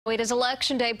It is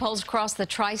Election Day. Polls across the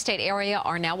tri-state area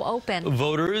are now open.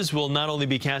 Voters will not only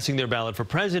be casting their ballot for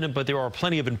president, but there are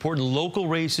plenty of important local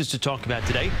races to talk about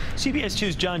today. CBS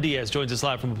 2's John Diaz joins us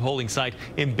live from a polling site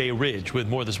in Bay Ridge with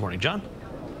more this morning. John?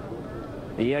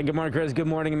 Yeah, good morning, Chris. Good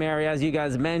morning, Mary. As you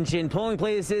guys mentioned, polling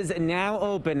places now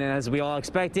open, and as we all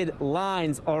expected,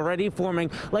 lines already forming,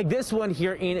 like this one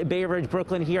here in Bay Ridge,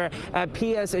 Brooklyn, here at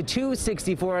PS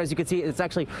 264. As you can see, it's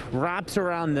actually wraps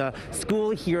around the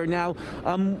school here. Now,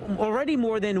 already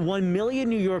more than 1 million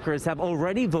New Yorkers have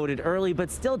already voted early, but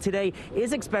still today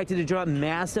is expected to draw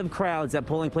massive crowds at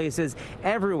polling places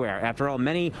everywhere. After all,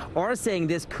 many are saying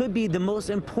this could be the most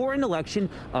important election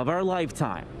of our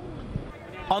lifetime.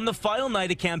 On the final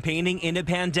night of campaigning in a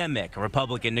pandemic,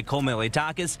 Republican Nicole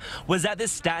Malliotakis was at the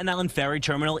Staten Island Ferry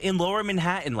Terminal in Lower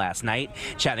Manhattan last night,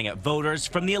 chatting at voters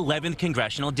from the 11th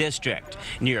Congressional District.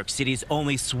 New York City's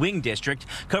only swing district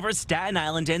covers Staten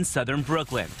Island and southern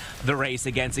Brooklyn. The race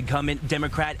against incumbent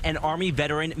Democrat and Army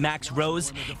veteran Max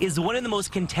Rose is one of the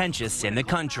most contentious in the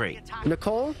country.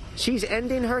 Nicole, she's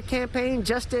ending her campaign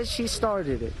just as she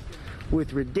started it,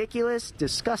 with ridiculous,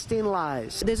 disgusting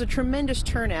lies. There's a tremendous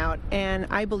turnout, and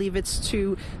I believe it's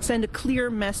to send a clear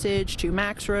message to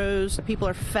Max Rose. People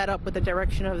are fed up with the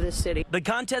direction of this city. The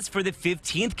contest for the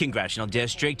 15th Congressional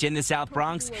District in the South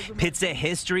Bronx pits a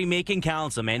history-making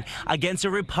councilman against a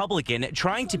Republican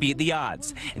trying to beat the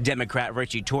odds. Democrat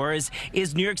Richie Torres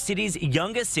is New York City's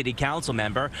youngest city council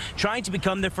member, trying to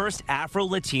become the first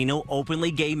Afro-Latino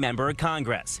openly gay member of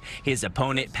Congress. His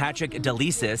opponent, Patrick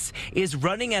DeLisis, is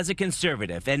running as a conservative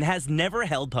and has never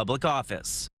held public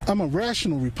office. I'm a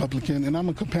rational Republican and I'm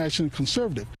a compassionate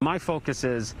conservative. My focus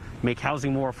is make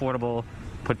housing more affordable,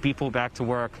 put people back to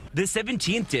work. The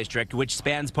 17th district, which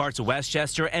spans parts of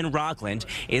Westchester and Rockland,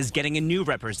 is getting a new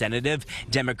representative.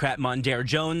 Democrat Mondaire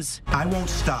Jones, I won't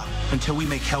stop until we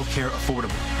make health care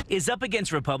affordable, is up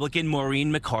against Republican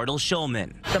Maureen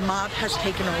McArdle-Shulman. The mob has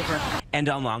taken over. And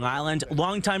on Long Island,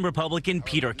 longtime Republican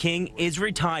Peter King is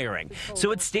retiring.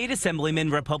 So it's State Assemblyman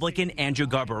Republican Andrew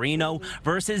Garbarino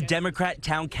versus Democrat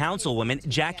Town Councilwoman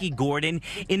Jackie Gordon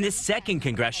in the 2nd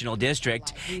Congressional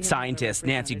District. Scientist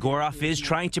Nancy Goroff is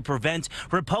trying to prevent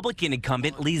Republican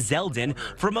incumbent Lee Zeldin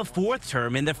from a 4th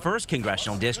term in the 1st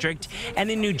Congressional District. And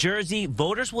in New Jersey,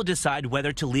 voters will decide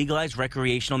whether to legalize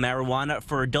recreational marijuana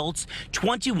for adults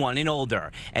 21 and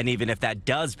older. And even if that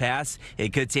does pass,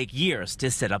 it could take years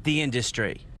to set up the industry.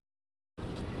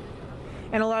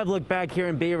 And a live look back here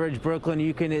in Bay Ridge, Brooklyn.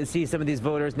 You can see some of these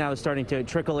voters now starting to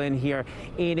trickle in here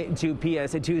into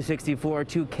PS 264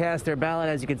 to cast their ballot.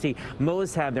 As you can see,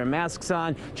 most have their masks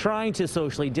on, trying to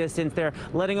socially distance. They're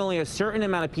letting only a certain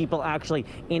amount of people actually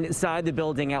inside the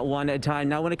building at one time.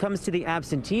 Now, when it comes to the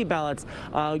absentee ballots,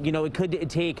 it could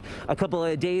take a couple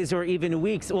of days or even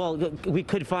weeks. Well, we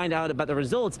could find out about the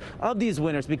results of these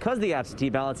winners because of the absentee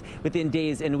ballots within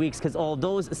days and weeks, because all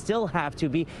those still have to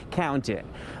be counted.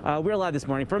 We're live this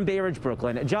morning from Bay Ridge,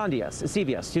 Brooklyn. John Diaz,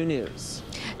 CBS 2 News.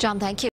 John, thank you.